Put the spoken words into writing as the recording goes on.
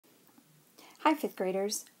Hi, 5th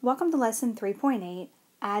graders. Welcome to Lesson 3.8,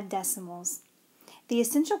 Add Decimals. The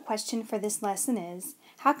essential question for this lesson is,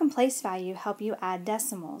 how can place value help you add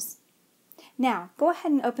decimals? Now, go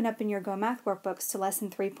ahead and open up in your Go Math workbooks to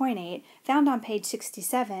Lesson 3.8, found on page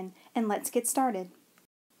 67, and let's get started.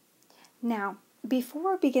 Now,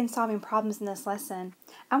 before we begin solving problems in this lesson,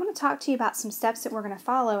 I want to talk to you about some steps that we're going to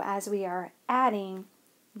follow as we are adding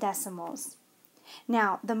decimals.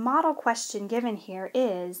 Now, the model question given here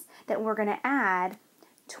is that we're going to add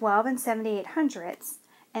 12 and 78/100ths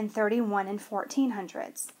and 31 and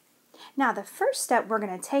 14/100ths. Now, the first step we're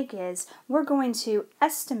going to take is we're going to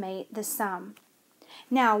estimate the sum.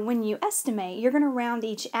 Now, when you estimate, you're going to round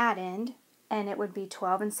each addend, and it would be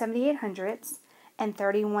 12 and 78/100ths and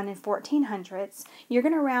 31 and 14/100ths. You're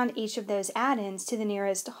going to round each of those addends to the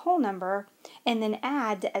nearest whole number and then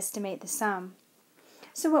add to estimate the sum.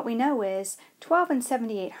 So what we know is 12 and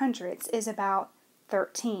 78/100ths is about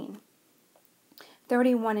 13.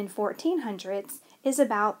 31 and 14/100ths is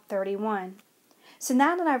about 31. So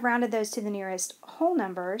now that I've rounded those to the nearest whole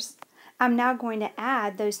numbers, I'm now going to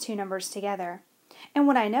add those two numbers together. And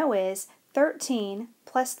what I know is 13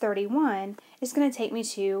 plus 31 is going to take me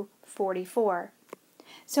to 44.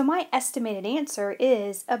 So my estimated answer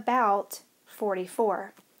is about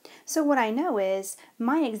 44. So what I know is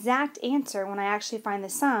my exact answer when I actually find the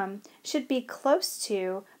sum should be close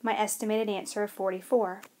to my estimated answer of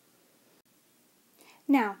 44.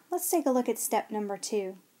 Now, let's take a look at step number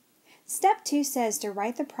 2. Step 2 says to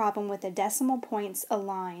write the problem with the decimal points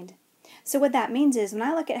aligned. So what that means is when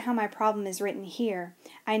I look at how my problem is written here,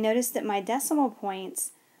 I notice that my decimal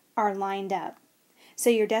points are lined up. So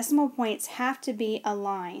your decimal points have to be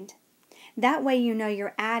aligned. That way you know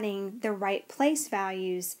you're adding the right place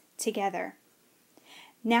values together.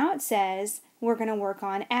 Now it says we're going to work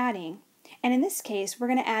on adding. And in this case, we're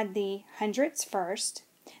going to add the hundredths first,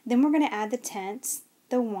 then we're going to add the tenths,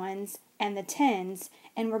 the ones, and the tens,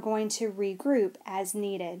 and we're going to regroup as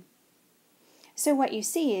needed. So what you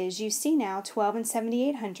see is, you see now 12 and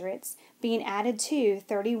 78/100ths being added to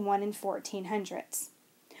 31 and 14/100ths.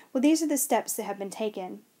 Well, these are the steps that have been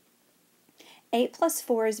taken. 8 plus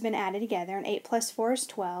 4 has been added together, and 8 plus 4 is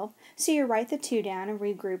 12, so you write the 2 down and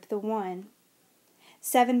regroup the 1.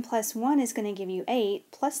 7 plus 1 is going to give you 8,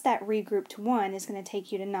 plus that regrouped 1 is going to take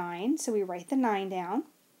you to 9, so we write the 9 down.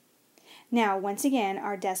 Now, once again,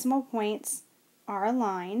 our decimal points are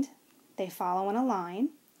aligned. They follow in a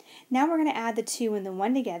line. Now we're going to add the 2 and the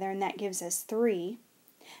 1 together, and that gives us 3.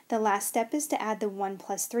 The last step is to add the 1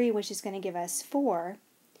 plus 3, which is going to give us 4.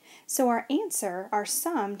 So our answer, our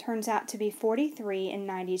sum, turns out to be 43 and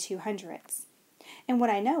 92/100ths. And what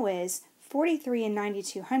I know is 43 and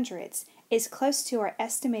 92/100ths is close to our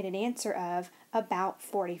estimated answer of about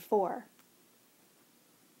 44.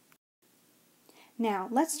 Now,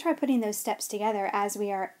 let's try putting those steps together as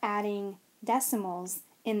we are adding decimals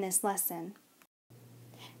in this lesson.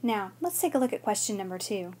 Now, let's take a look at question number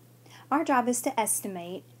 2. Our job is to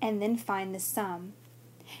estimate and then find the sum.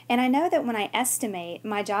 And I know that when I estimate,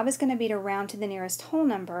 my job is going to be to round to the nearest whole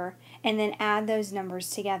number and then add those numbers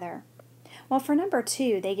together. Well, for number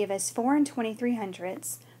 2, they give us 4 and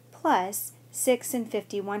 23/100ths plus 6 and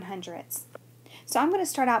 51/100ths. So I'm going to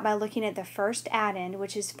start out by looking at the first addend,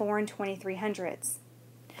 which is 4 and 23/100ths.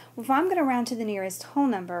 Well, if I'm going to round to the nearest whole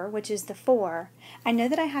number, which is the 4, I know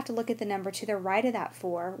that I have to look at the number to the right of that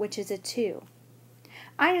 4, which is a 2.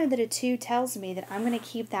 I know that a 2 tells me that I'm going to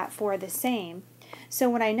keep that 4 the same. So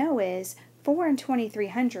what I know is 4 and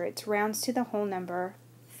 23/100ths rounds to the whole number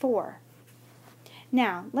 4.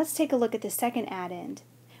 Now, let's take a look at the second addend.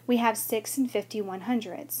 We have 6 and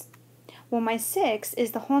 51/100ths. Well, my 6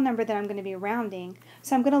 is the whole number that I'm going to be rounding,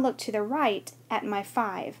 so I'm going to look to the right at my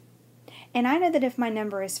 5. And I know that if my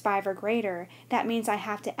number is 5 or greater, that means I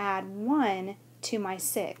have to add 1 to my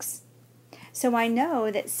 6. So I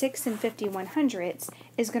know that 6 and 51/100ths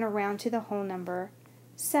is going to round to the whole number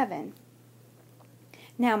 7.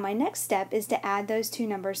 Now my next step is to add those two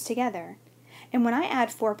numbers together. And when I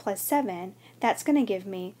add 4 plus 7, that's going to give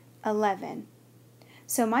me 11.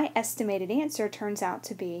 So my estimated answer turns out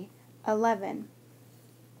to be 11.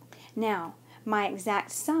 Now, my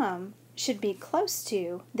exact sum should be close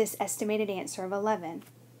to this estimated answer of 11.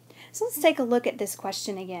 So let's take a look at this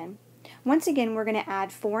question again. Once again, we're going to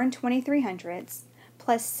add 4 and 23/100ths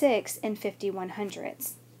plus 6 and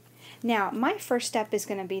 51/100ths. Now, my first step is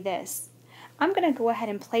going to be this. I'm going to go ahead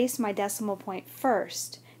and place my decimal point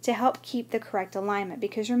first to help keep the correct alignment,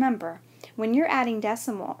 because remember, when you're adding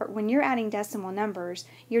decimal numbers,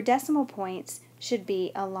 your decimal points should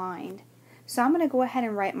be aligned. So I'm going to go ahead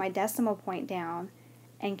and write my decimal point down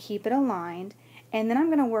and keep it aligned, and then I'm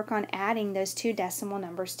going to work on adding those two decimal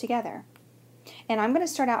numbers together. And I'm going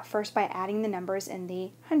to start out first by adding the numbers in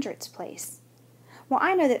the hundredths place. Well,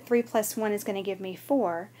 I know that 3 plus 1 is going to give me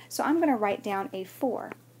 4, so I'm going to write down a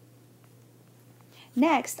 4.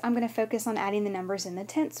 Next, I'm going to focus on adding the numbers in the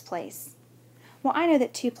tenths place. Well, I know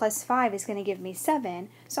that 2 plus 5 is going to give me 7,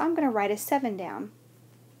 so I'm going to write a 7 down.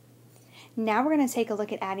 Now we're going to take a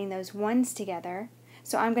look at adding those ones together.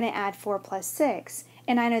 So I'm going to add 4 plus 6,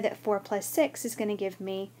 and I know that 4 plus 6 is going to give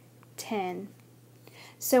me 10.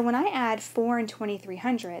 So when I add 4 and 23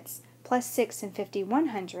 hundredths plus 6 and 51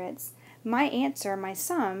 hundredths, my answer, my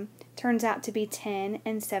sum, turns out to be 10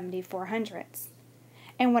 and 74 hundredths.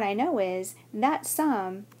 And what I know is that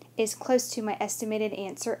sum is close to my estimated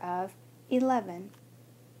answer of 11.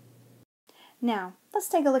 Now, let's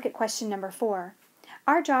take a look at question number 4.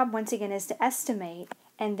 Our job once again is to estimate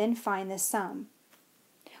and then find the sum.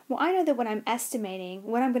 Well, I know that when I'm estimating,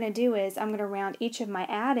 what I'm going to do is I'm going to round each of my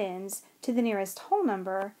add-ins to the nearest whole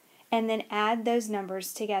number and then add those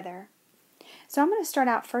numbers together. So I'm going to start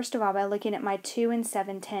out first of all by looking at my 2 and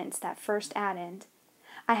 7/10, that first add-in.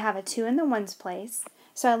 I have a 2 in the ones place,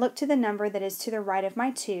 so I look to the number that is to the right of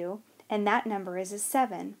my 2, and that number is a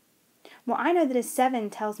 7. Well, I know that a 7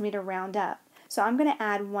 tells me to round up, so I'm going to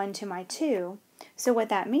add 1 to my 2. So what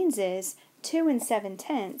that means is 2 and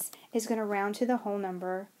 7/10 is going to round to the whole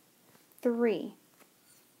number 3.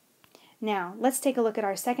 Now, let's take a look at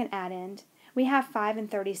our second add-in. We have 5 and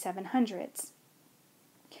 37 hundredths.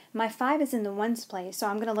 My 5 is in the ones place, so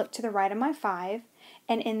I'm going to look to the right of my 5,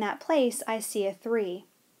 and in that place I see a 3.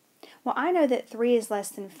 Well, I know that 3 is less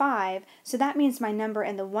than 5, so that means my number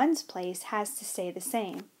in the ones place has to stay the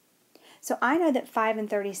same. So I know that 5 and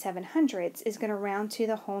 37 hundredths is going to round to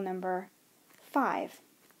the whole number 5.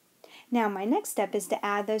 Now my next step is to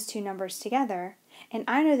add those two numbers together, and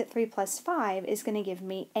I know that 3 plus 5 is going to give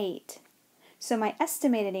me 8. So my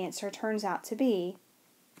estimated answer turns out to be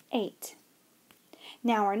 8.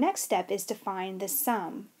 Now our next step is to find the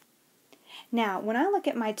sum. Now when I look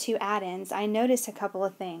at my two add-ins, I notice a couple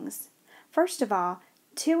of things. First of all,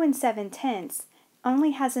 2 and 7/10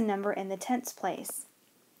 only has a number in the tenths place.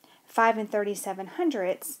 5 and 37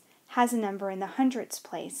 hundredths has a number in the hundredths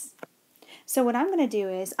place. So what I'm going to do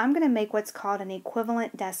is I'm going to make what's called an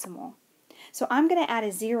equivalent decimal. So I'm going to add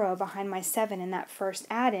a 0 behind my 7 in that first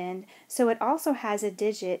add-in, so it also has a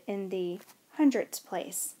digit in the hundredths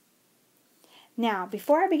place. Now,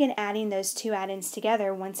 before I begin adding those two add-ins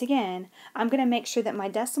together, once again, I'm going to make sure that my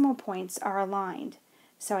decimal points are aligned.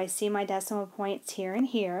 So I see my decimal points here and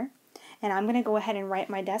here, and I'm going to go ahead and write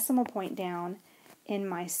my decimal point down in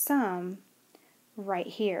my sum right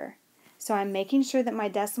here. So I'm making sure that my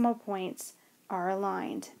decimal points are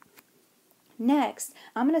aligned. Next,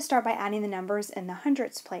 I'm going to start by adding the numbers in the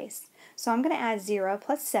hundredths place. So I'm going to add 0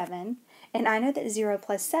 plus 7, and I know that 0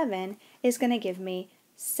 plus 7 is going to give me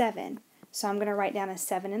 7. So I'm going to write down a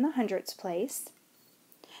 7 in the hundredths place.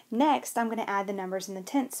 Next, I'm going to add the numbers in the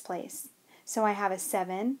tenths place. So I have a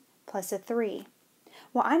 7 plus a 3.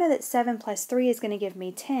 Well, I know that 7 plus 3 is going to give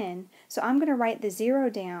me 10, so I'm going to write the 0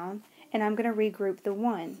 down, and I'm going to regroup the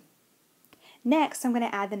 1. Next, I'm going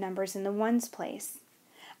to add the numbers in the ones place.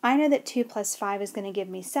 I know that 2 plus 5 is going to give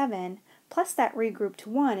me 7, plus that regrouped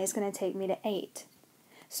 1 is going to take me to 8.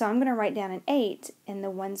 So I'm going to write down an 8 in the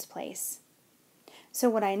ones place. So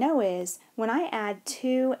what I know is, when I add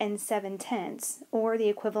 2 and 7/10, or the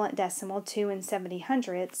equivalent decimal 2 and 70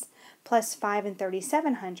 hundredths, plus 5 and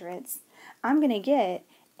 37 hundredths, I'm going to get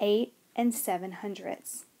 8 and 7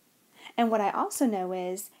 hundredths. And what I also know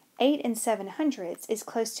is, 8 and 7 hundredths is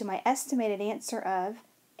close to my estimated answer of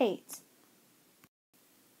 8.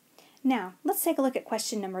 Now, let's take a look at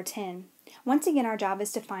question number 10. Once again, our job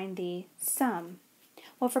is to find the sum.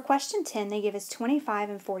 Well, for question 10, they give us 25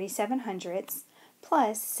 and 47 hundredths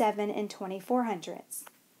plus 7 and 24 hundredths.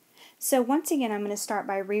 So once again, I'm going to start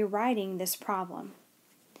by rewriting this problem.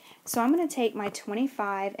 So I'm going to take my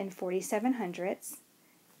 25 and 47 hundredths,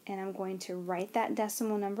 and I'm going to write that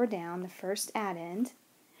decimal number down, the first add-in,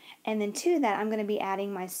 and then to that I'm going to be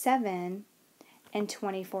adding my 7 and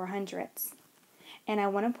 24 hundredths. And I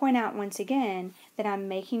want to point out once again that I'm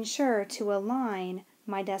making sure to align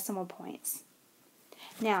my decimal points.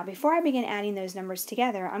 Now, before I begin adding those numbers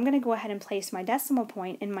together, I'm going to go ahead and place my decimal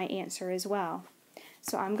point in my answer as well.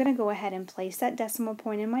 So I'm going to go ahead and place that decimal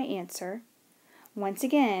point in my answer. Once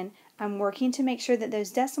again, I'm working to make sure that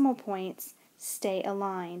those decimal points stay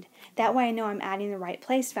aligned. That way I know I'm adding the right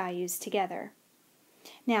place values together.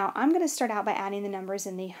 Now, I'm going to start out by adding the numbers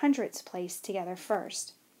in the hundredths place together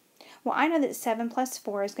first. Well, I know that 7 plus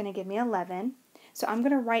 4 is going to give me 11, so I'm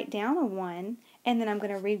going to write down a 1, and then I'm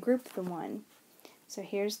going to regroup the 1. So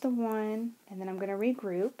here's the 1, and then I'm going to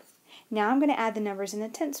regroup. Now I'm going to add the numbers in the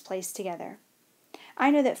tenths place together.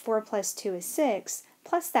 I know that 4 plus 2 is 6,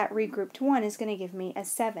 plus that regrouped 1 is going to give me a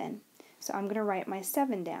 7. So I'm going to write my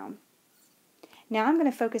 7 down. Now I'm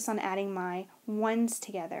going to focus on adding my 1's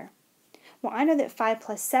together. Well, I know that 5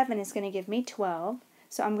 plus 7 is going to give me 12,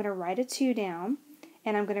 so I'm going to write a 2 down,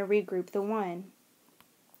 and I'm going to regroup the 1.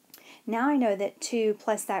 Now I know that 2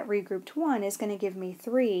 plus that regrouped 1 is going to give me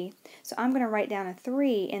 3, so I'm going to write down a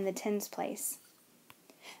 3 in the tens place.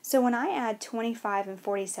 So when I add 25 and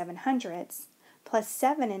 47 hundredths plus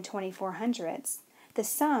 7 and 24 hundredths, the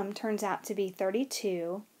sum turns out to be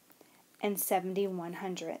 32 and 71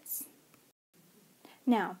 hundredths.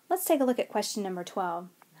 Now, let's take a look at question number 12.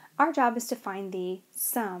 Our job is to find the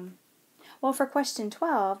sum. Well, for question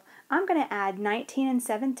 12, I'm going to add 19 and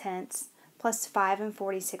 7/10 plus 5 and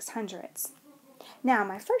 46 hundredths. Now,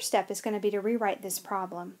 my first step is going to be to rewrite this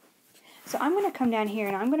problem. So I'm going to come down here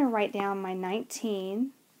and I'm going to write down my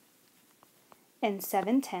 19 and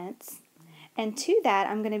 7/10, and to that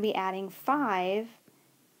I'm going to be adding 5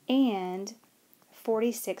 and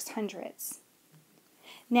 46 hundredths.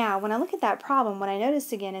 Now, when I look at that problem, what I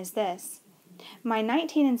notice again is this. My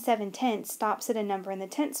 19 and 7/10 stops at a number in the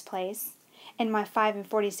tenths place, and my 5 and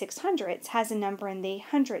 46 hundredths has a number in the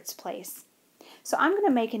hundredths place. So I'm going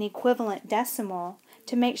to make an equivalent decimal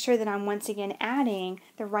to make sure that I'm once again adding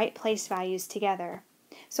the right place values together.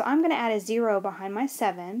 So I'm going to add a 0 behind my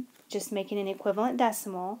 7, just making an equivalent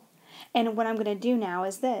decimal, and what I'm going to do now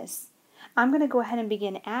is this. I'm going to go ahead and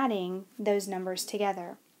begin adding those numbers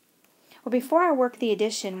together. Well, before I work the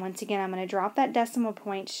addition, once again, I'm going to drop that decimal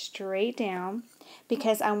point straight down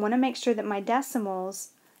because I want to make sure that my decimals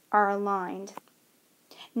are aligned.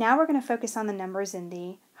 Now we're going to focus on the numbers in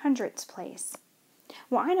the hundredths place.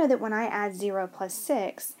 Well, I know that when I add 0 plus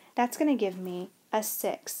 6, that's going to give me a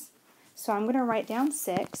 6. So I'm going to write down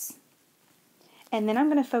 6, and then I'm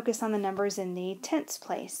going to focus on the numbers in the tenths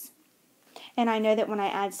place. And I know that when I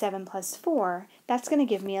add 7 plus 4, that's going to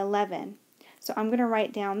give me 11. So I'm going to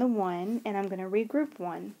write down the 1, and I'm going to regroup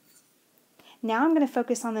 1. Now I'm going to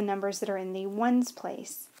focus on the numbers that are in the ones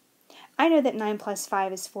place. I know that 9 plus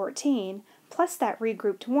 5 is 14, plus that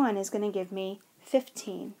regrouped 1 is going to give me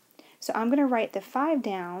 15. So I'm going to write the 5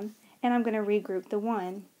 down, and I'm going to regroup the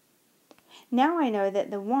 1. Now I know that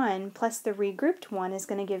the 1 plus the regrouped 1 is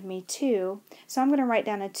going to give me 2, so I'm going to write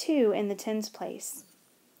down a 2 in the tens place.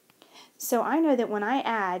 So I know that when I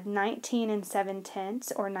add 19 and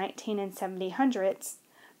 7/10 or 19 and 70 hundredths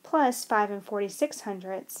plus 5 and 46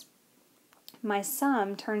 hundredths, my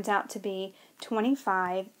sum turns out to be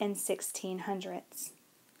 25 and 16 hundredths.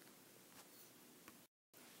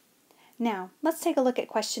 Now, let's take a look at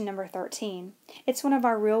question number 13. It's one of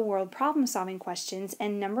our real-world problem-solving questions,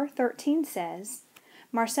 and number 13 says,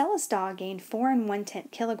 Marcella's dog gained 4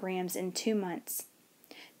 1/10 kilograms in 2 months.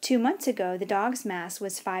 2 months ago, the dog's mass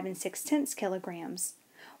was 5 6/10 kilograms.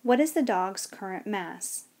 What is the dog's current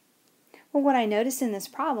mass? Well, what I notice in this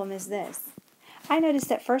problem is this. I notice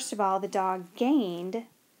that first of all, the dog gained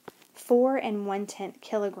 4 1/10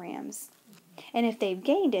 kilograms. And if they've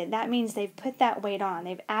gained it, that means they've put that weight on.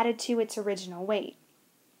 They've added to its original weight.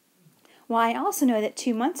 Well, I also know that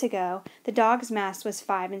 2 months ago, the dog's mass was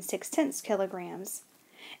 5 6/10 kilograms.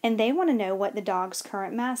 And they want to know what the dog's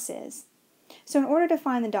current mass is. So in order to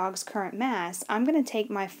find the dog's current mass, I'm going to take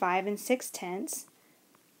my 5 6/10,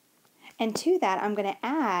 and to that I'm going to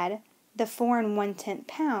add the 4 1/10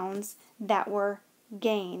 pounds that were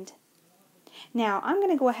gained. Now I'm going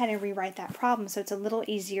to go ahead and rewrite that problem so it's a little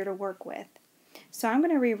easier to work with. So I'm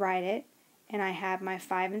going to rewrite it, and I have my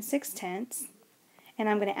 5 6/10, and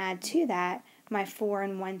I'm going to add to that my 4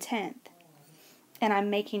 1/10. And I'm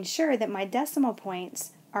making sure that my decimal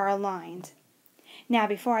points are aligned. Now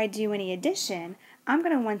before I do any addition, I'm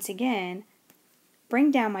going to once again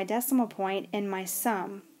bring down my decimal point in my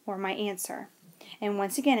sum, or my answer. And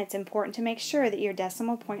once again, it's important to make sure that your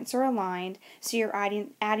decimal points are aligned so you're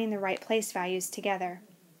adding the right place values together.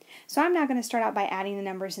 So I'm now going to start out by adding the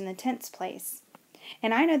numbers in the tenths place.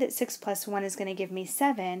 And I know that 6 plus 1 is going to give me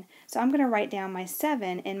 7, so I'm going to write down my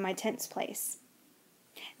 7 in my tenths place.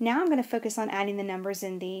 Now I'm going to focus on adding the numbers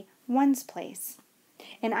in the ones place.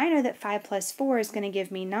 And I know that 5 plus 4 is going to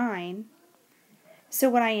give me 9. So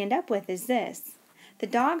what I end up with is this. The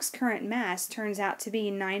dog's current mass turns out to be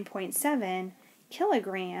 9.7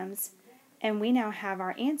 kilograms, and we now have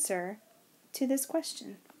our answer to this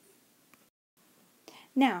question.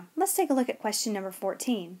 Now, let's take a look at question number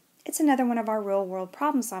 14. It's another one of our real-world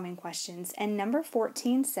problem-solving questions, and number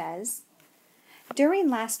 14 says, during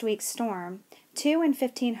last week's storm, 2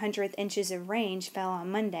 1/1500 inches of rain fell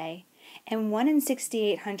on Monday, and 1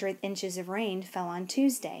 1/6800 inches of rain fell on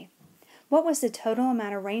Tuesday. What was the total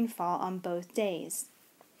amount of rainfall on both days?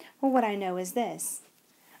 Well, what I know is this.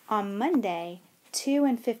 On Monday, 2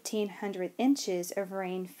 and 1/1500 inches of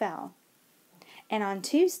rain fell. And on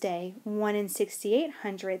Tuesday, 1 and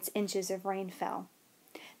 6800 inches of rain fell.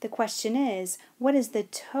 The question is, what is the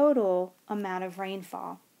total amount of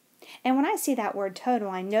rainfall? And when I see that word total,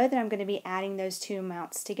 I know that I'm going to be adding those two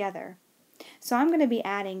amounts together. So I'm going to be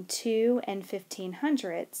adding 2 and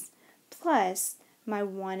 1/1500 plus my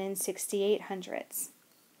 1 and 6800.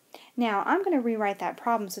 Now I'm going to rewrite that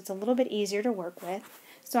problem so it's a little bit easier to work with.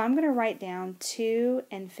 So I'm going to write down 2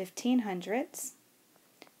 and 1/1500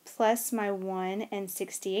 plus my 1 and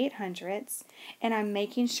 6800, and I'm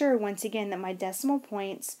making sure once again that my decimal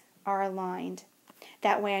points are aligned.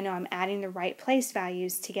 That way I know I'm adding the right place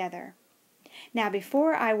values together. Now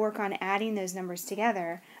before I work on adding those numbers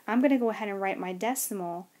together, I'm going to go ahead and write my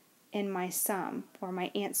decimal in my sum, or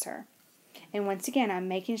my answer. And once again, I'm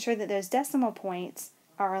making sure that those decimal points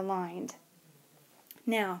are aligned.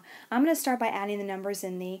 Now, I'm going to start by adding the numbers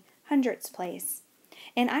in the hundredths place.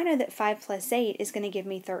 And I know that 5 plus 8 is going to give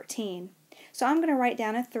me 13. So I'm going to write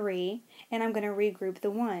down a 3, and I'm going to regroup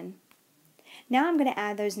the 1. Now I'm going to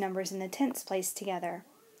add those numbers in the tenths place together.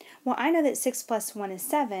 Well, I know that 6 plus 1 is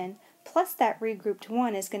 7, plus that regrouped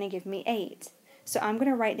 1 is going to give me 8. So I'm going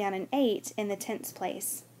to write down an 8 in the tenths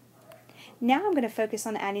place. Now I'm going to focus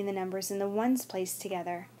on adding the numbers in the ones place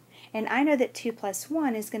together. And I know that 2 plus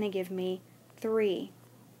 1 is going to give me 3.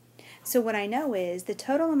 So what I know is the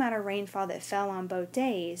total amount of rainfall that fell on both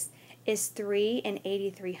days is 3 and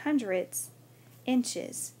 83/100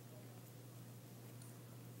 inches.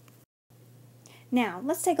 Now,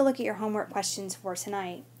 let's take a look at your homework questions for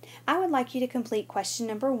tonight. I would like you to complete question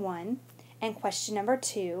number 1 and question number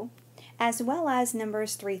 2, as well as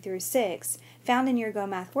numbers 3 through 6, found in your Go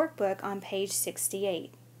Math workbook on page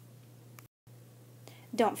 68.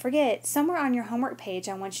 Don't forget, somewhere on your homework page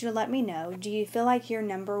I want you to let me know, do you feel like you're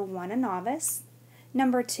number 1 a novice,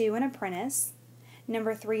 number 2 an apprentice,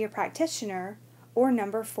 number 3 a practitioner, or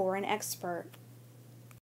number 4 an expert?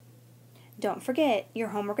 Don't forget, your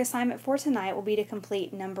homework assignment for tonight will be to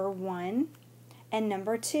complete number 1 and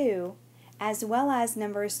number 2, as well as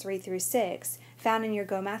numbers 3 through 6, found in your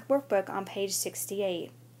Go Math workbook on page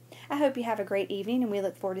 68. I hope you have a great evening, and we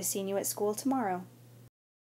look forward to seeing you at school tomorrow.